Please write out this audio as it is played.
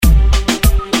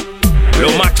Lo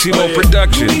Máximo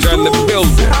Productions on the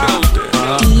building.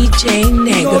 DJ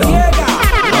Negro.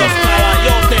 Los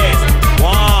caballotes.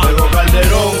 Wow. Tego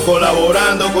Calderón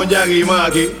colaborando con Yagi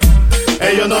Maki.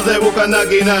 Ellos no se buscan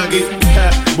naki naki.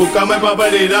 Búscame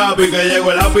papel y lápiz, que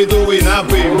llegó el happy to be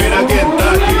nappy. Mira quién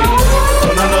está aquí,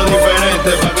 sonando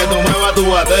diferente, pa' que tú muevas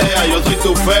tu batea. Yo soy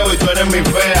tu feo y tú eres mi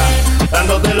fea,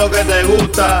 dándote lo que te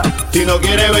gusta. Si no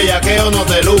quieres bellaqueo, no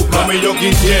te luzca. Mami, yo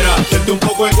quisiera hacerte un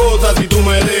poco de cosas si tú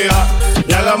me dejas.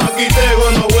 Y haga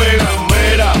maquitego, no juegan.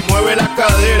 Mira, mueve las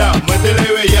caderas, métele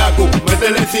bellaco,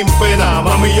 métele sin pena.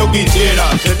 Mami, yo quisiera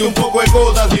hacerte un poco de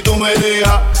cosas si tú me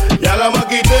dejas. Y haga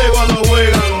maquitego, no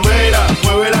juegan. Mira,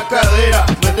 mueve las caderas,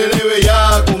 métele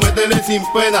bellaco, métele sin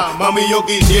pena. Mami, yo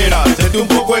quisiera hacerte un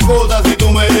poco de cosas si tú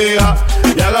me dejas.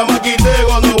 Y haga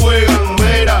maquitego, no juegan.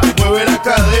 Mira, mueve las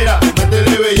caderas,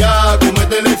 métele bellaco,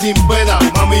 métele sin pena.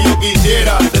 Mami, yo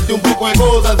quisiera hacerte un poco de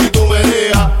cosas si tú me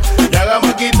dejas. Y haga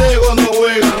maquitego, no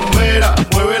juegan. Mira,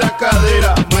 mueve las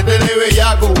caderas, métele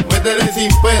bellaco, métele sin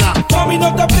pena. Mami,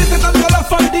 no te aprietes tanto la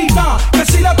faldita, que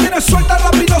si la tienes suelta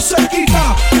rápido se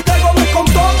quita. Tego me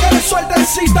contó que eres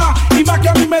sueltecita, y más que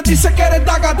a mí me dice que eres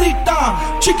dagadicta.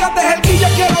 Chicas de Jerquilla,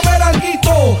 quiero ver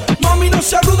alguito. Mami, no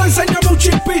se ruda, enséñame un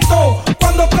chispito.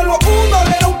 Cuando te lo uno,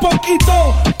 le da un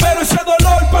poquito, pero ese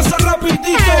dolor pasa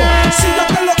rapidito. Si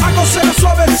yo te lo hago, será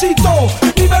suavecito.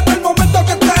 Vívete el momento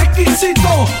que estás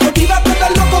exquisito. Olvídate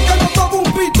del loco que no toma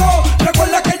un pito.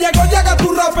 Recuerda que llega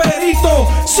tu raperito.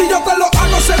 Si yo te lo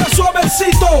hago, será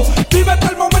suavecito. Vívete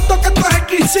el momento que estás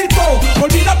exquisito.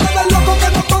 Olvídate del loco que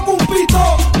no toma un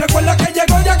pito. Recuerda que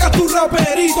llega tu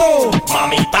raperito.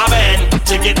 Mamita ven,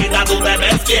 chiquitita tú te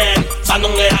ves bien.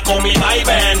 Sandunguea conmigo y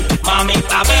ven.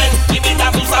 Mamita ven, invita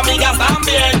a tus amigas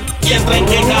también. Y entren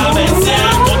que caben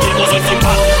 100. Contigo soy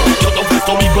simpático, yo te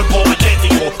ofrezco mi cuerpo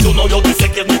atlético. Tu novio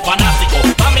dice que es muy fanático.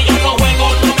 Mami, yo no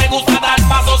juego, no me gusta dar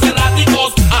pasos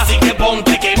erráticos. Así que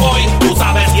ponte que voy, tú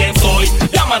sabes quién soy.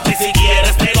 Llámate si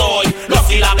quieres te doy. Los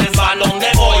sílabes van donde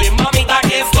voy. Mamita,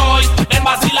 aquí estoy, ven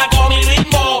vacila con mi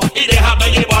ritmo. Y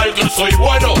déjate llevar que soy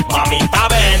bueno. Mamita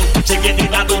ven,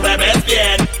 chiquitita tú te ves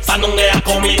bien. Sandunguea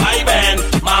conmigo y ven.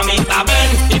 Mamita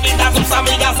ven, invita a tus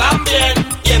amigas también.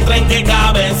 Y entren que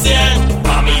caben 100.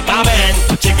 Mamita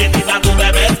ven, chiquitita tú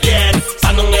te ves bien.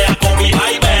 Sandunguea conmigo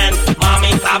y ven.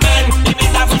 Mamita ven,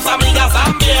 invita a tus amigas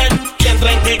también. Y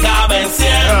entren que caben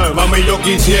 100. Mami, yo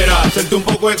quisiera hacerte un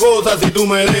poco de cosas si tú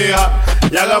me dejas.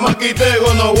 Y haga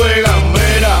maquitego, no juegan.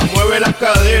 Mira, mueve las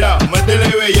caderas, métele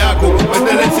bellaco,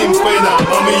 métele sin pena.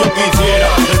 Mami, yo quisiera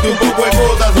hacerte un poco de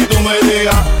cosas si tú me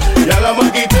dejas. Y haga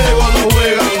maquitego, no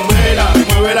juegan. Mira,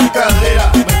 mueve las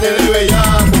caderas, métele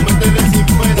bellaco, métele sin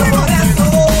pena. Por eso,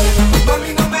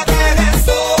 mami, no me dejes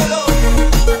solo.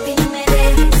 Papi, no me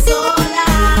dejes sola.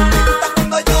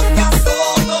 Cuando yo te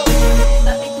azoto,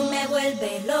 Papi, tú me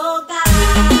vuelves loca.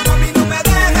 mami, no me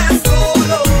dejes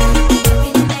solo. Papi,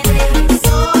 no me dejes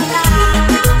sola.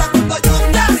 Cuando yo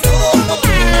te azoto,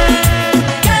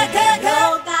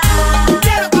 Loca.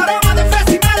 quiero tu aroma de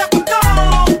fresa y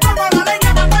melocotón. Como la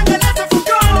leña para prenderle ese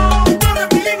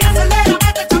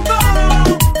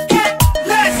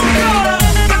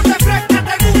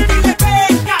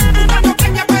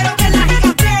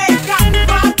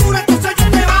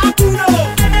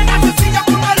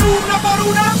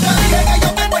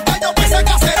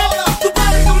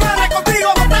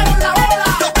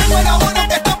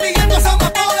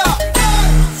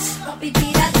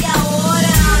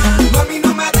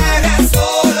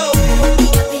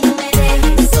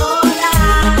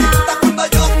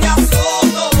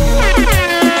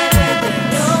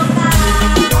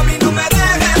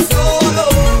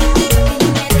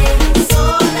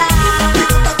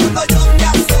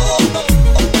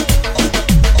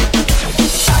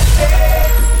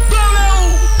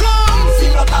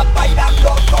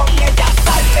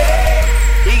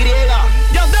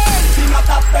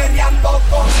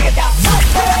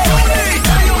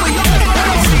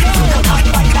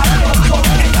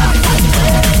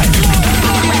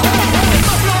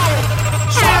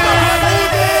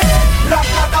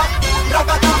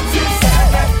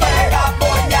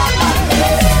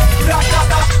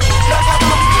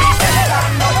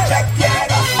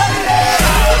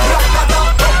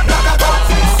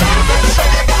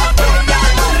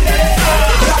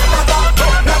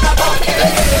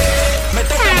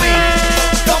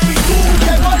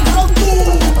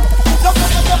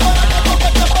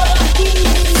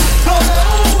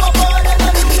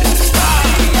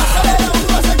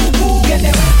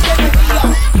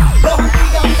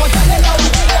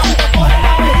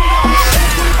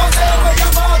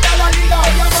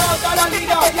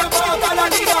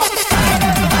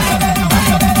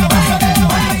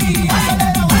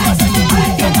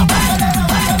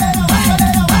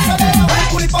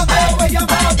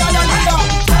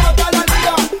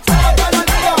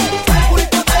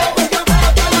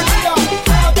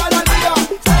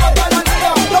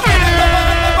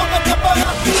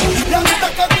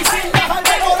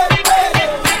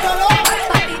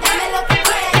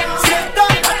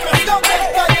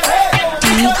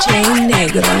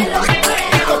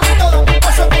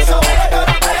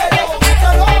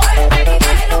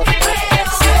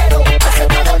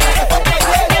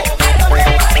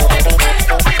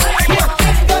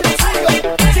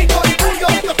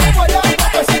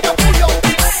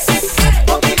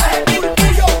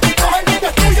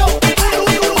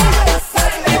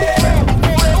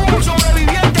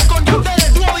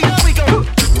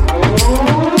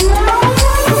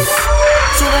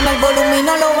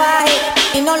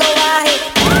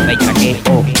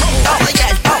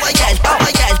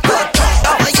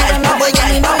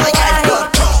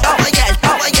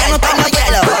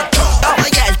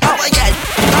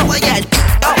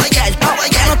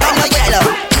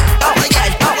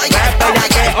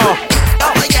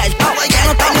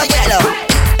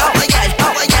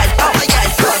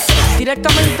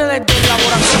directamente desde el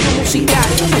laboratorio musical.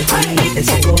 Te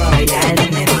saco a bailar, no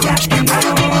me digas que no.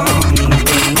 No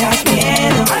tengas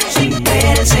miedo, sin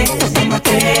verse, no me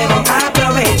atrevo,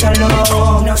 aprovechalo.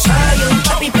 No soy un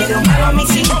papi, pero muevo mi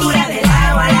cintura de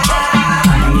lado a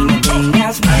lado. No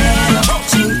tengas miedo,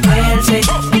 sin verse,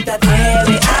 no te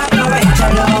atreves,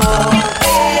 aprovechalo.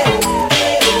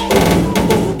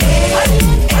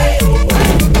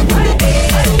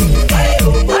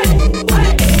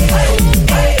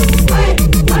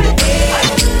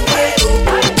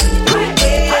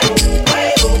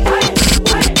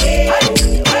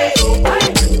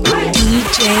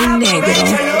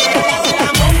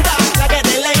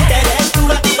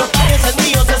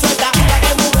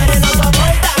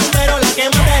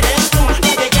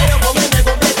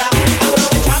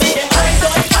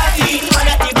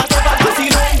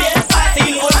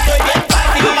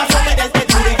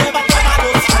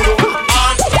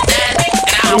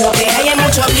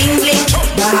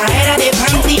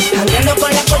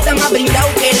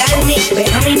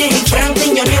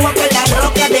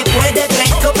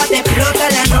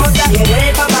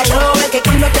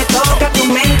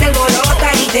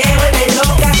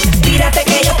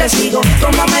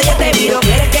 Como medio te viro,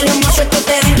 quieres que los mozos te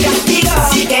den castigo.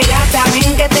 Así que gata,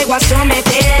 ven que te voy a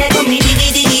someter con mi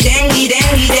di-di-di-di-den.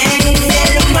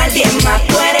 Del 1 al 10 más,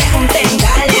 tú eres un ten,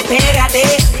 dale,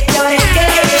 pégate. Lo es que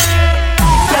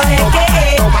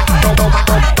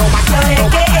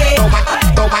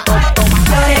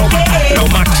Lo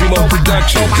Máximo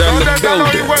Productions on the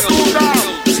building.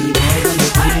 Si voy donde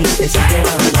ti, te saco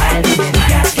a bailar, no me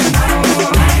digas que no.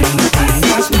 No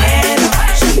tengas miedo,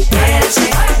 sin verse,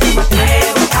 no me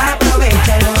atrevo,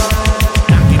 aprovechalo.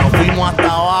 Y nos fuimos hasta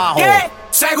abajo. ¿Qué?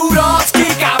 Seguroski,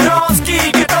 cabroski,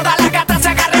 que todas las gatas se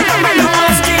agarren con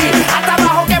Meloski. Hasta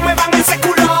abajo que muevan ese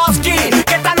culoski,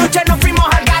 que esta noche nos fuimos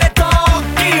al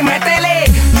garetoski. Métele,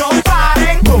 no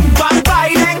paren, boom,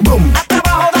 bailen, boom. Hasta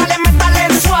abajo dale,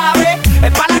 métale suave.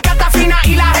 Es pa' las gatas finas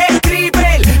y las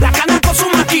stripper, las que andan con su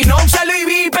maquinón, celo y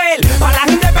viper. Pa' las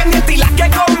independientes y las que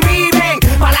conviven,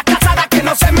 pa' las casadas que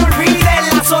no se me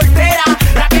olviden. Las solteras,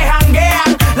 las que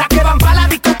janguean, las que van pa' la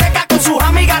discoteca con sus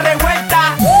amigas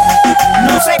revueltas.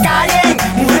 No se callen,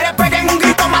 mujeres peguen un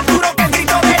grito más duro que el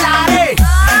grito del Are.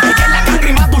 Ella es la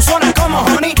country más dulzona como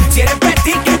honey. Si eres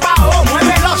petit, que bajo,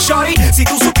 muévelo, shorty. Si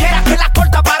tú supieras que la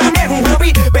corta para mí es un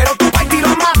hobby, pero tu país tiro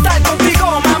a matar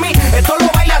contigo, mami. Esto lo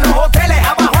bailan los hoteles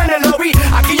abajo en el lobby.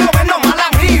 Aquí yo vendo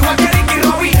malangrí, igual que Ricky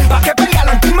Robbie. Pa' que pelea a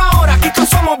la última hora, aquí todos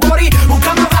somos body.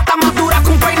 Buscando gatas más duras que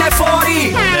un peine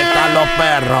 40. ¿Dónde están los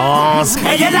perros?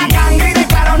 Ella es la cangri, de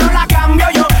claro no la cambio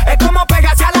yo. Es como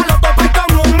pegarse a la loto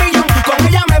con 1 millón. Con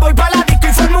ella me voy pa' la disco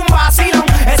y formo un vacilón.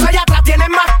 Esa allá atrás tiene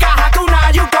más caja que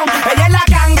una Yukon. Ella es la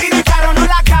cangri, de claro no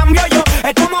la cambio yo.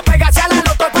 Es como pegarse a la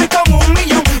loto con 1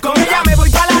 millón. Con ella me voy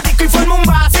pa' la disco y formo un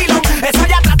vacilón. Esa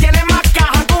allá atrás tiene más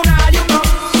caja que una Yukon.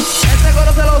 Este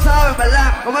coro se lo saben,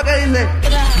 ¿verdad? ¿Cómo es que dice?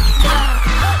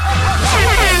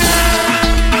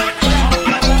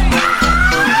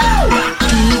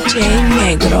 DJ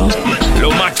Negro. Lo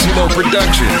Máximo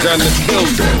Productions on the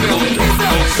building.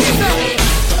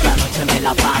 Esta noche me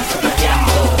la paso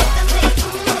perreando.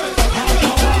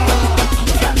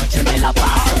 Esta noche me la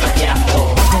paso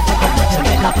perreando. Esta noche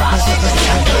me la paso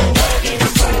perreando.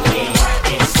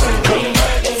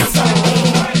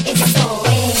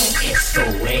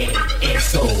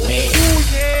 Eso es.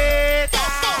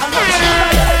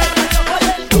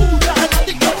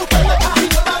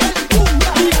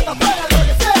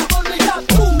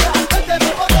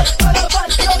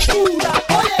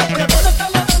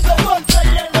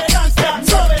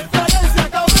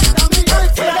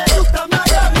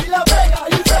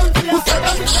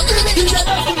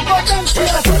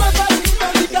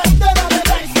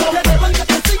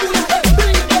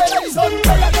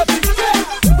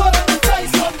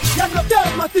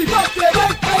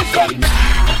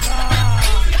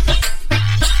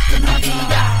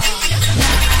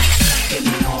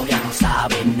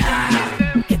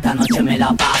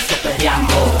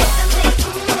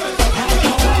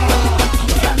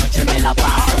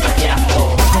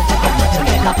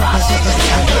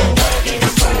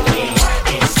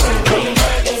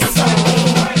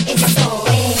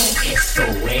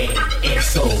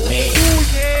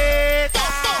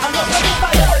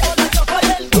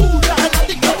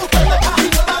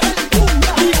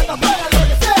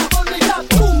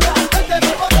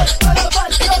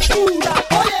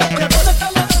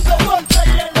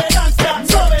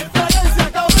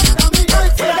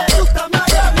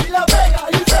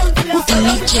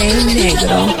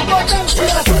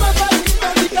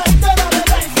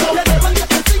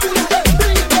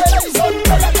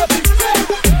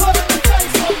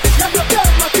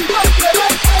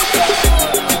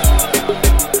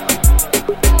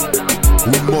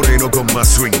 moreno con más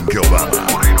swing que Obama.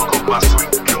 Moreno con más swing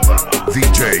que Obama.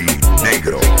 DJ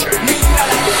Negro.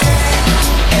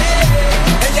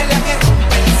 Ella es la que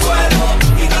rompe el suelo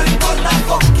y no le importa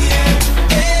con quién.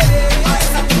 A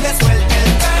esa tú le suelta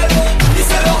el pelo y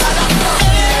se lo jala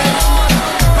también.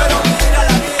 Pero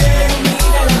mírala bien,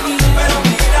 pero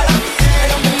mírala bien.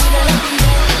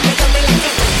 Ella es la que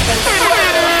rompe el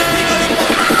suelo y no le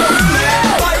importa con quién.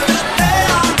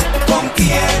 Bailotea, con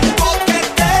quién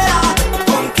coquetea,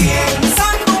 con quién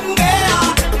sandunguea,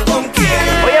 con quién.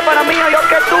 Oye, para mí, yo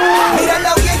que tú.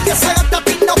 Mírala bien que se gasta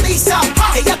hipnotiza.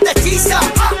 Ella te hechiza.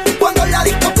 Cuando la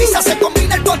disco pisa se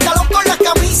combina el pantalón con la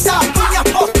camisa. Uñas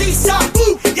postiza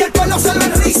y el pelo se lo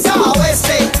enriza. A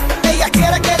veces ella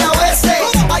quiere que la bese.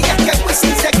 Ahí es que el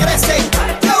Wisin se crece.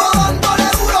 Llevo dándole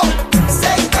duro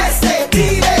 6 veces.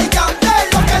 Tire Yandel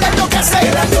lo que le enloquece.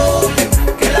 Que la toque,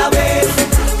 que la bese,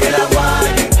 que la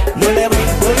guaye. No le va a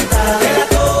importar. Que la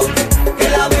toque, que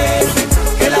la bese,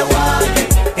 que la guaye.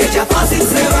 Ella fácil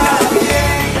se va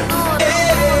bien.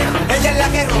 Ella es la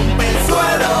que rompe el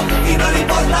suelo y no le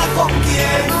importa con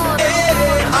quién.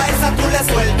 A esa tú le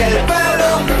suelta el pelo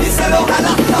y se lo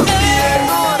jalas también.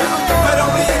 Pero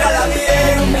mírala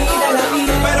bien,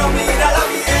 pero mírala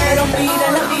bien.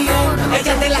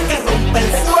 Ella es de la que rompe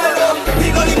el suelo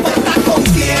y no le importa con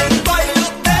quién.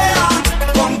 Bailotea,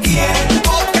 con quién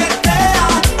coquetea,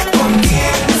 con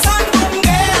quién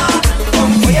sandunguea, con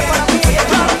quién.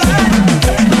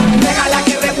 Déjala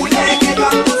que rebule que yo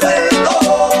ando suelto.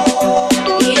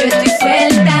 Y yo estoy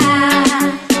suelta.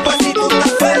 Pues si tú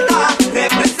estás suelta,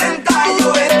 representa, yo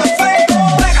estoy suelto.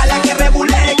 Déjala que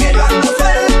rebule que yo ando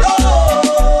suelto.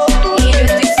 Y yo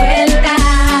estoy suelta.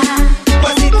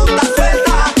 Pues si tú estás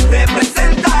suelta,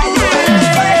 representa, yo estoy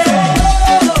suelto.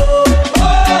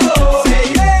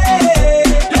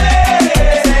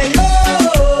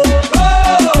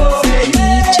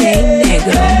 DJ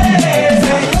Negro.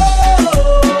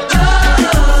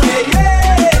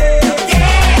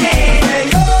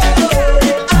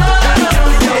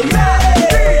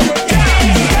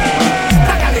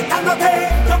 Está calentándote,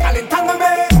 yo calentándome.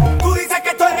 Tú dices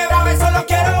que tú eres brava, eso lo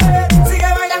quiero ver. Sigue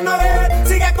bailando,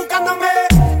 sigue buscándome.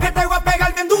 Que te voy a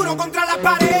pegar bien duro contra la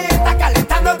pared. Está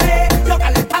calentándote, yo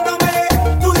calentándome.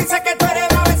 Tú dices que tú eres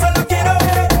brava, eso lo quiero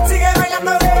ver. Sigue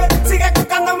bailando, sigue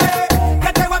buscándome.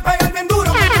 Que te voy a pegar bien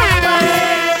duro contra la pared.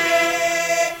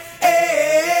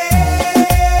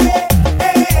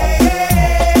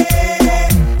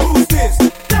 Who's this?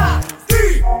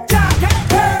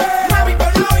 Mami,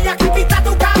 por la olla que quita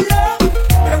tu calor.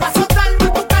 Te voy a soltar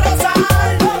más tu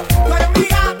carrozalo. Tú eres mi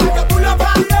gata, yo tú lo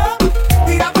palo.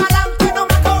 Tira pa'lante, no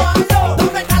me acobarlo.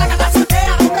 ¿Dónde está la gata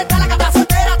soltera? ¿Dónde está la gata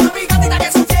soltera? Tu mi gatita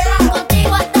que son fiera.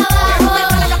 Contigo hasta ¿Dónde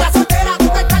está la abajo. gata soltera?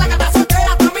 ¿Dónde está la gata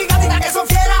soltera? Tu mi gatita que son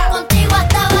fiera. Contigo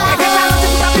hasta Es que esta noche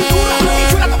tú estás pintura,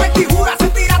 y chula tu vestidura.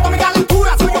 Sentirá tu mi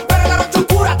calentura. Soy un perro de la noche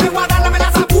oscura. Te voy a dar la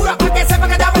melaza pura, pa' que sepa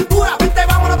que te aventura. Vente,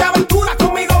 vámonos de aventura.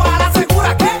 Conmigo a la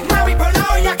segura. Que mami, por la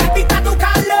olla que quita tu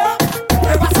calor.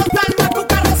 Te voy a soltar más tu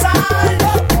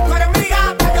carrozalo. Tú eres mi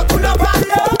gata, yo tú lo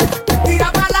palo.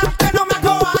 Tira pa'lante, no me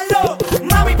acobarlo.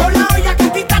 Mami, por la olla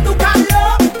que quita tu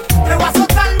calor. Te voy a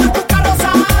soltar más tu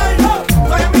carrozalo.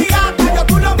 Tú eres mi gata, yo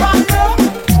tú lo palo.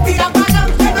 Tira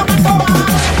pa'lante, no me acobarlo.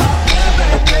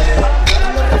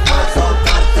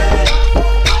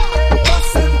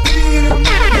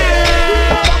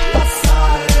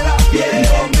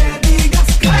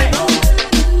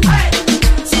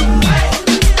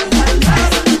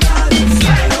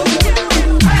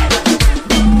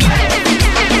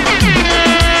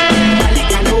 Dale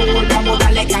calor, vamos,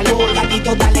 dale calor,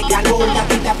 gatito, dale calor,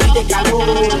 gatita pide calor.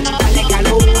 Dale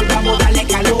calor, vamos, dale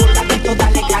calor, gatito,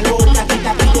 dale calor,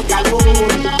 gatita pide calor.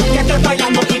 Que estoy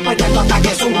bailando y perdiendo hasta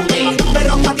que sude.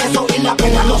 Pero hasta que eso y la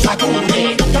pena lo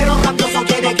sacude. Pero rabioso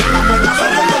quiere que la pena se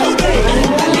reanude.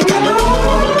 Dale calor.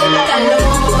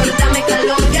 Calor, dame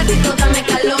calor, gatito, dame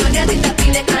calor, gatita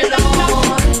pide calor.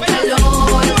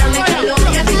 Calor, dame calor,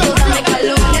 gatito, dame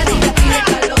calor, gatita pide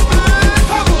calor.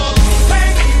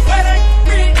 Ven y muere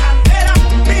mi candela.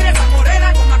 Mira esa morena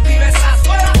como activa esa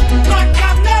suela. No es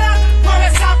candela, mueve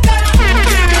esa tela.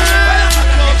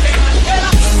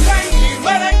 Ven y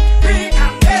muere mi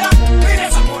candela. Mira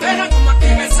esa morena como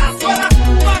activa esa suela.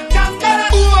 No es candela.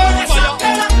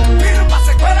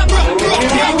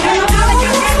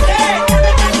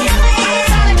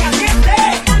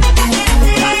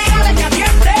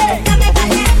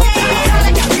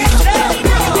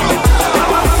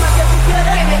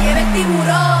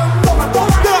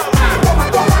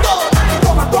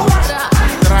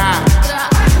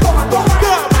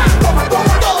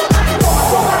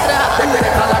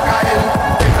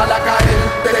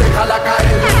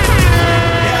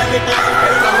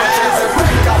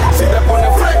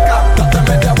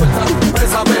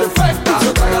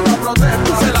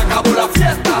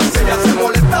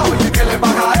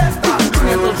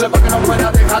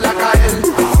 muera, déjala caer.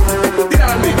 Tira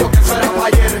al medio que eso era pa'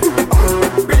 ayer.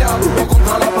 Pilla duro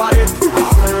contra la pared.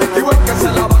 Igual que se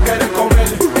la va a querer comer.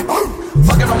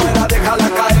 Pa' que no muera, déjala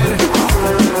caer.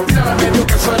 Tira al medio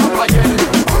que eso era pa' ayer.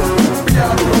 Pilla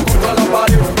duro contra la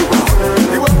pared.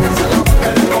 Igual que se la va a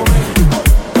querer comer.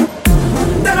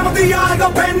 Tenemos tú y yo algo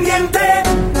pendiente.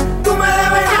 Tú me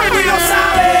debes algo y lo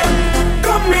sabes.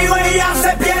 Conmigo ella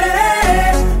se pierde.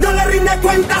 No le rinde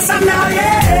cuentas a nadie.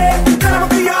 Tenemos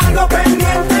tú y yo algo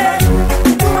pendiente.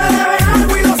 Tú me debes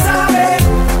algo y lo sabes.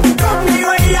 Conmigo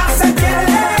ella se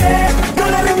pierde. No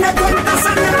le rinde cuentas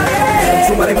a nadie.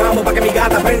 Suma de mambo pa' que mi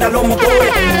gata prenda los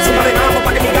motores. Suma de mambo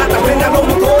pa' que mi gata prenda los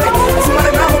motores. Suma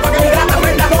de mambo pa' que mi gata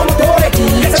prenda los motores.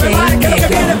 Ese me vale que lo que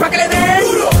viene pa' que le dé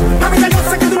duro. Mamita, yo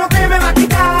sé que tú no te me vas a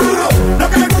quitar duro. Lo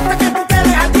que me gusta es que tú te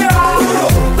dejas llevar duro.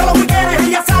 Todos los weekends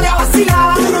ella sale a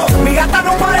vacilar duro. Mi gata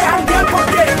no puede janguear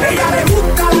porque ella le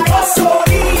gusta la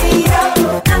gasolina.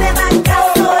 Dame más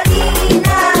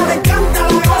gasolina. Le encanta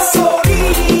la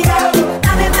gasolina.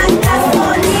 Dame más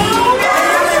gasolina.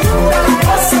 Ella le gusta la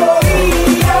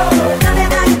gasolina. Dame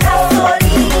más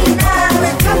gasolina. Le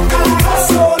encanta la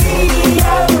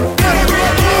gasolina.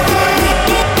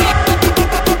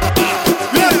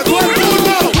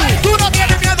 Tú no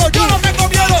tienes miedo, yo no tengo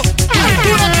miedo.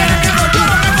 Tú no tienes miedo, yo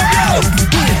no tengo miedo.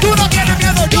 Tú no tienes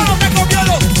miedo, yo no tengo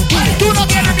miedo. Tú no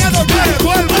tienes miedo, yo no tengo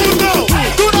miedo.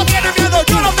 Tú no tienes miedo,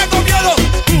 yo no tengo miedo.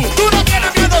 Tú no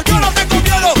tienes miedo, yo no tengo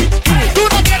miedo. Tú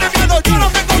no tienes miedo, yo no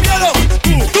tengo miedo.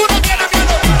 Tú no tienes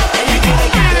miedo.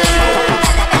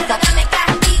 Dame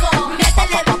castigo,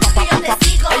 métele porque yo te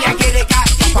sigo. Ella quiere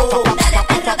castigo. Dale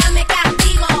perro, dame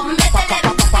castigo, métele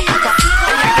porque yo te sigo.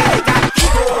 Ella quiere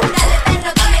castigo. Dale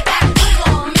perro, dame castigo,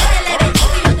 métele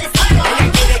porque yo te sigo. Ella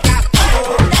quiere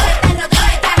castigo. Dale perro,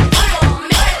 dame castigo,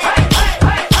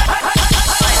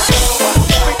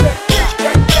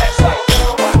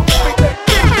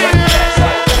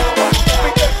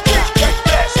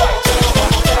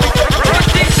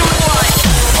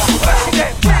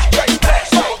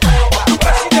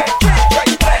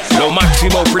 Lo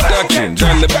Máximo Productions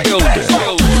on the building.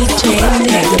 DJ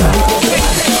Negro.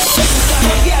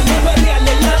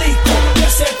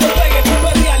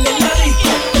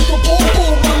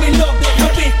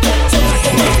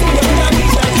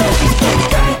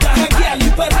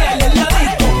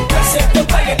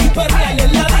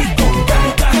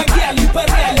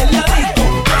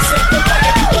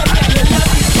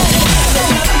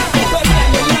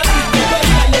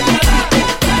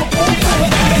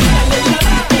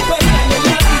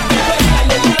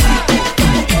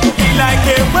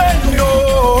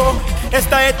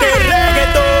 Está este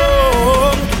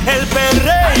reggaetón, el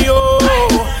perreo,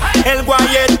 el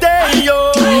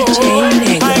guayeteo. DJ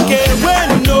Negro. Ay, qué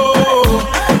bueno.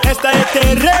 Está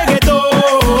este reggaetón,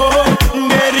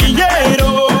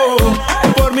 guerrillero.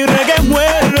 Por mi reggae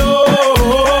muero.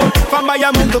 Fan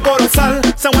Bayamundo, Corozal,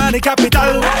 San Juan y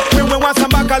Capital. Muy buen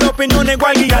Samba, Calope, no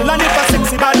igual guía. La neta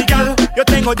sexy baligal. Yo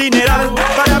tengo dineral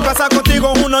para pasar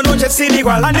contigo una noche sin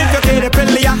igual. La neta quiere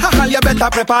pelear, jaja, ya vete a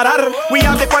preparar. We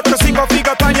have the 4-5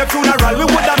 figure on your funeral. We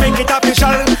woulda make it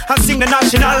official and sing the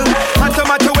national. And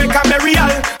tomato we come real.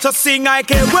 So sing ay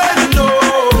que bueno.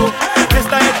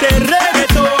 Está este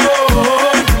reggaetón,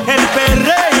 el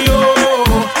perreo,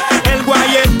 el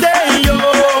guayeteo.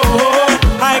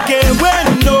 Ay que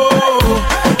bueno.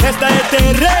 Está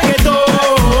este reggaetón,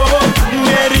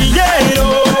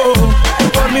 guerrillero.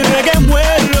 Por mi reggae muero.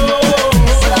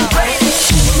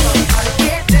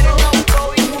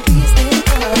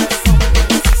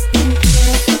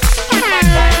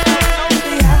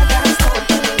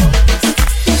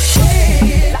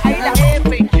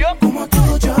 Como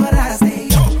tú lloraste,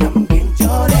 yo también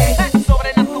lloré.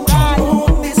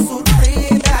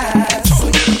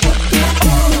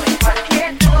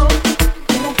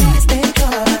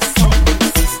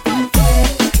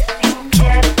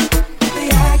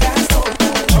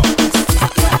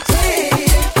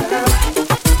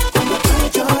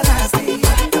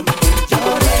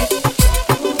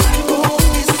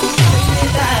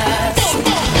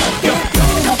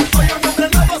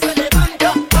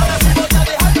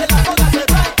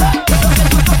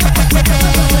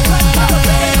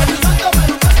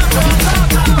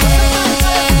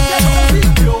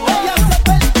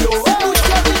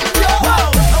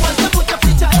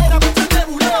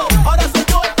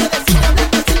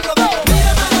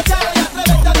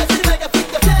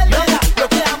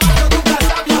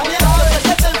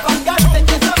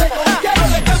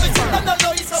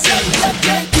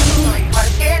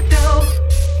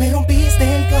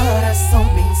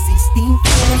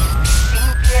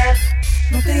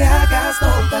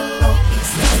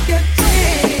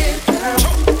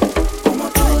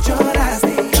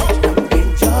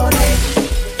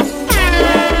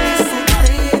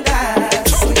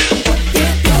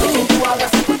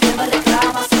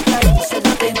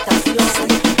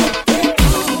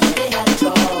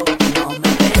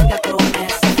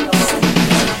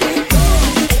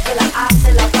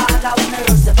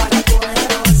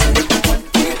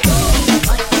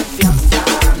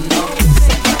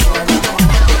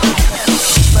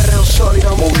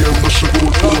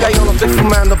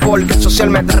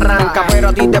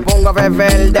 me pongo a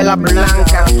beber de la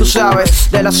blanca. Tú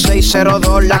sabes, de las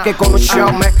 602, la que con un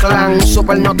show mezclan un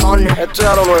super notón. Esto es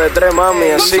a los 93,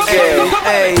 mami, así que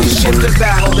ey, siente el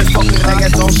bajo del fucking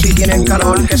reggaetón. Si tienen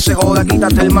calor, que se joda,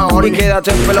 quítate el mahón y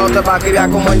quédate en pelota pa' que vea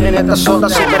como el nene está sota.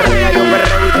 Si perrea, yo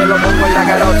perreo y te lo pongo en la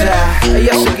carota.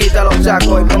 Ella se quita los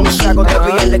tacos y prende un saco, te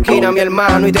pilla en la esquina, mi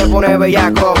hermano, y te pone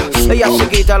bellaco. Ella se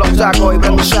quita los tacos y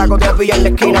prende un saco, te pilla en la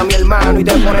esquina, mi hermano, y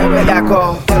te pone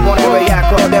bellaco. Te pone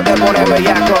bellaco, te pone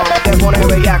bellaco, te pone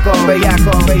bellaco,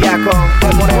 bellaco, bellaco, te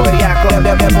pone bellaco, te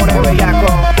pone bellaco,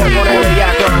 te pone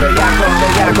bellaco, bellaco,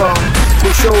 bellaco.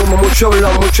 Mucho humo, mucho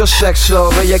blow, mucho sexo.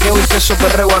 Bella que un queso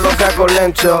perreo a los cacos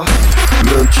lento.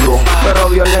 Lento, pero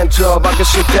violento, pa' que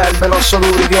se te el venoso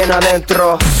duro y bien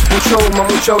adentro. Mucho humo,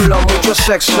 mucho blow, mucho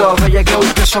sexo. Bella que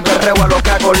un queso perreo a los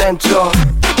cacos lento.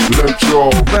 Lento,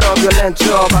 pero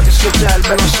violento, pa' que se te el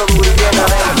venoso duro y bien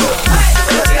adentro.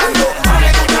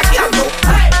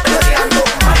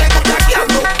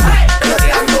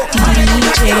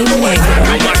 DJ Negro.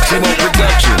 Maximo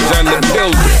Productions on the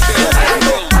building.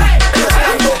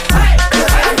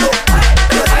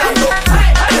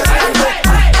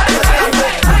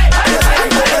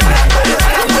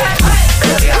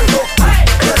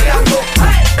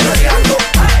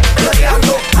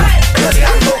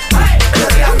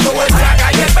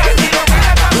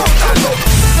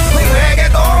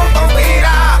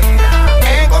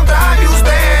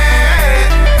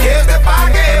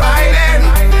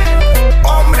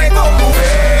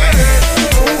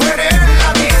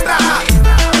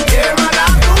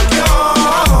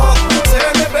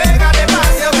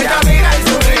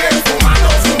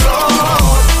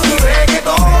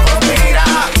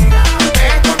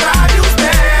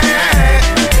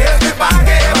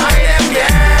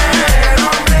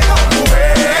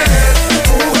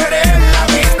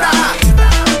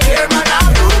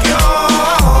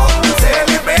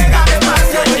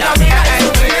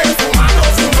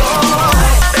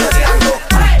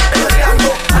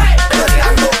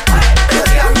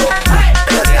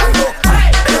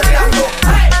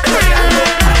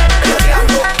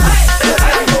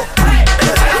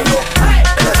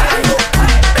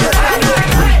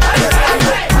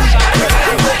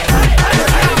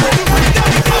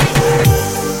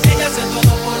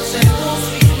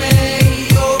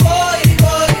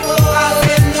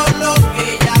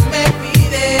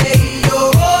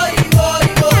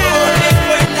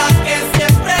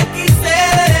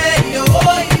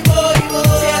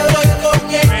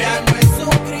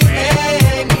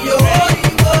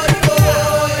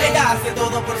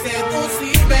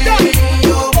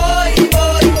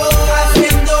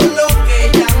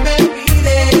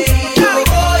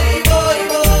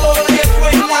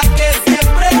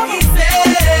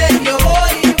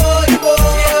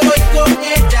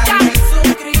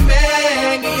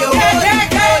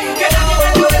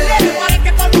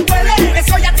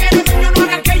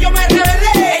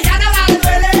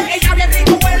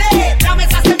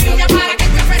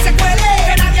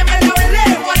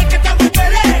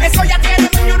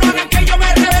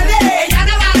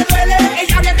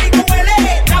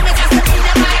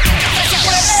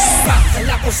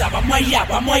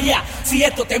 Vamos allá, si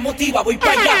esto te motiva, voy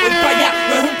para allá,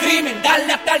 no es un crimen,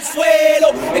 darle hasta el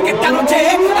suelo, es que esta noche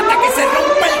es hasta que se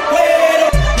rompa el cuero,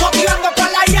 motivando pa'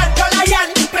 la yan,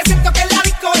 presento que el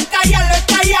disco estallar,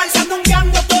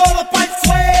 sandungueando todo pa' el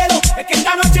suelo, es que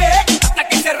esta noche es hasta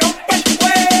que se rompa el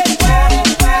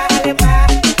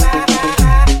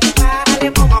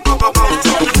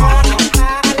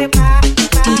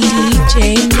DJ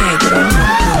Negro.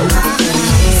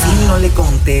 Si no le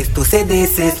contesto se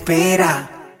desespera.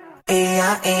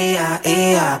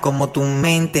 Ea, como tu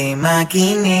mente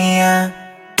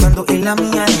maquinea. Cuando en la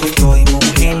mía estoy,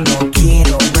 mujer, no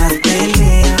quiero más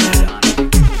pelea.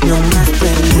 No más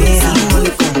pelea. Si no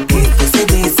le contesto se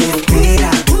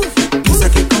desespera. Yo sé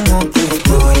que como te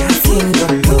estoy haciendo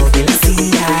lo que la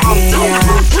hacía ella.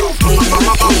 Como tu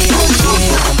mente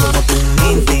maquinea. Como tu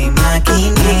mente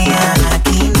maquinea.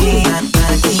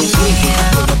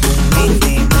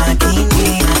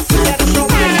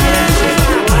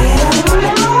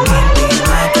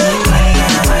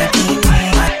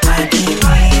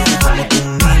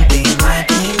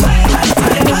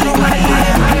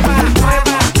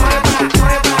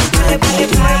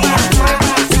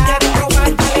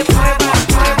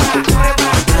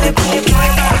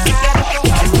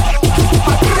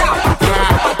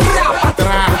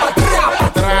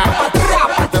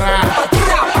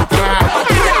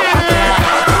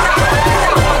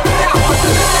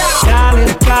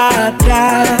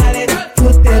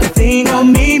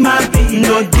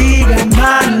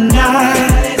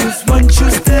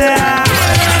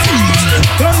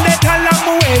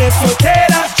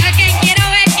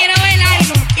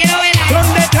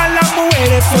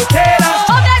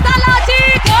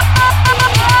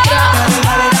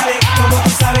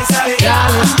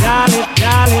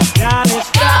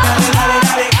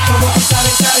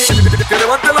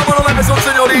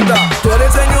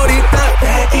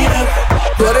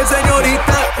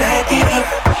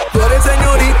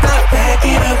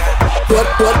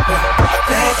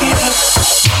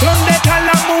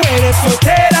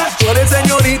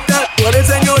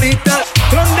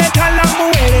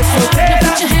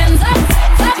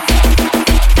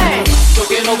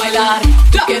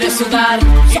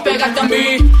 pegarte a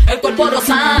mí, el cuerpo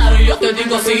rosar. Yo te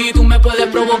digo si tú me puedes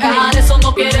provocar, eso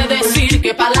no quiere decir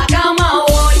que pa' la cama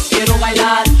voy. Quiero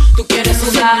bailar, tú quieres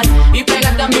sudar y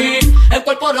pegarte a mí, el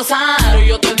cuerpo rosar.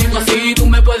 Yo te digo si tú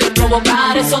me puedes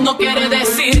provocar, eso no quiere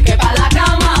decir que pa' la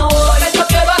cama voy. Yo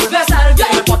quiero expresarte,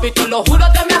 papi, te lo juro,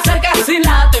 te me acercas y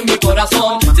late en mi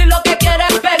corazón. Si lo que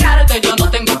quieres es pegarte, yo no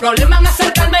tengo problema en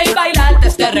acercarme y bailarte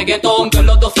este reggaetón. Que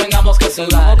los dos tengamos que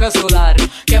sudar,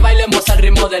 que bailemos al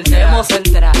ritmo del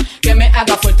tra, que me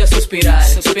haga fuerte suspirar,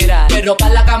 pero pa'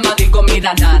 la cama digo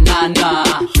mira na na na,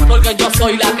 porque yo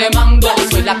soy la que mando,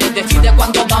 soy la que decide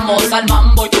cuando vamos al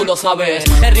mambo y tú lo sabes,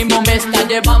 el ritmo me está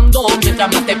llevando,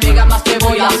 mientras más te pega más te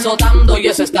voy azotando y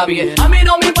eso está bien. A mí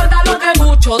no me importa lo que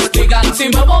muchos digan, si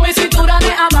muevo mi cintura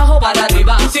de abajo para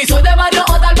arriba, si soy de barrio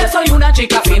o tal vez soy una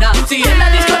chica fina, si en la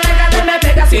discoteca te me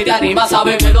pegas si te animas,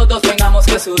 sabes que los dos tengamos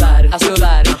que sudar,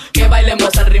 que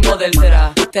bailemos al ritmo del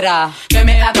tra, que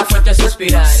me haga fuerte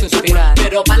suspirar,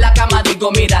 pero pa' la cama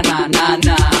digo mira na na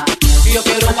na. Yo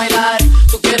quiero bailar,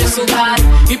 tú quieres sudar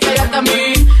y pegarte a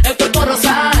mí, el cuerpo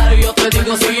rosar. Yo te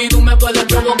digo si tú me puedes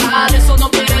provocar, eso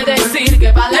no quiere decir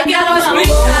que pa' la cama voy.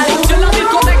 Si en la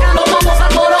discoteca nos vamos a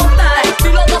alborotar, si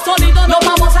los dos solitos nos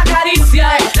vamos a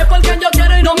acariciar, es porque yo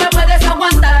quiero y no me puedes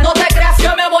aguantar. No te creas que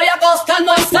me voy a acostar,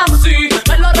 no es así.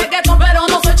 Bailo reggaeton pero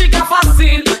no soy chica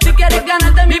fácil. Si quieres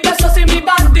ganarte mis besos y mi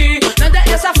body, no es de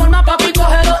esa forma papi,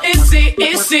 cógelo easy,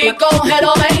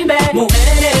 cógelo baby.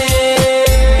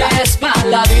 Mujeres, ya es pa'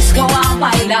 la disco a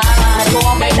bailar,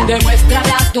 ven,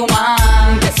 demuéstrale a tu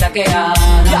man que sea que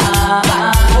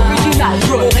haga.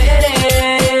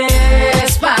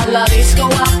 Mujeres, pa' la disco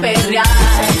a perrear,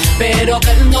 pero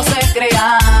que él no se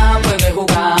crea, puede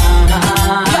jugar.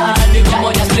 Y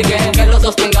como ya expliqué, que los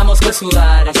dos tengamos que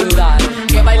sudar,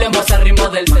 que bailemos al ritmo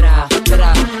del tra,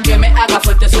 que me haga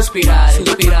fuerte suspirar,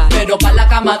 pero pa' la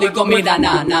cama digo mira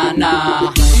na na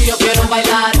na. Y yo quiero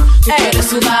bailar, tú quieres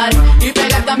sudar y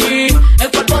pegarte a mí,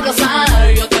 el cuerpo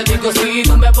rosar. Yo te digo si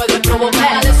tú me puedes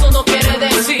provocar, eso no quiere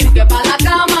decir que pa' la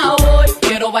cama voy.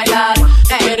 Quiero bailar,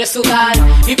 quieres sudar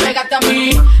y pegarte a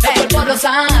mí, el cuerpo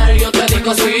rosar. Yo te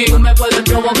digo si tú me puedes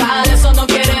provocar, eso no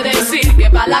quiere decir que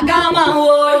pa' la cama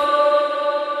voy.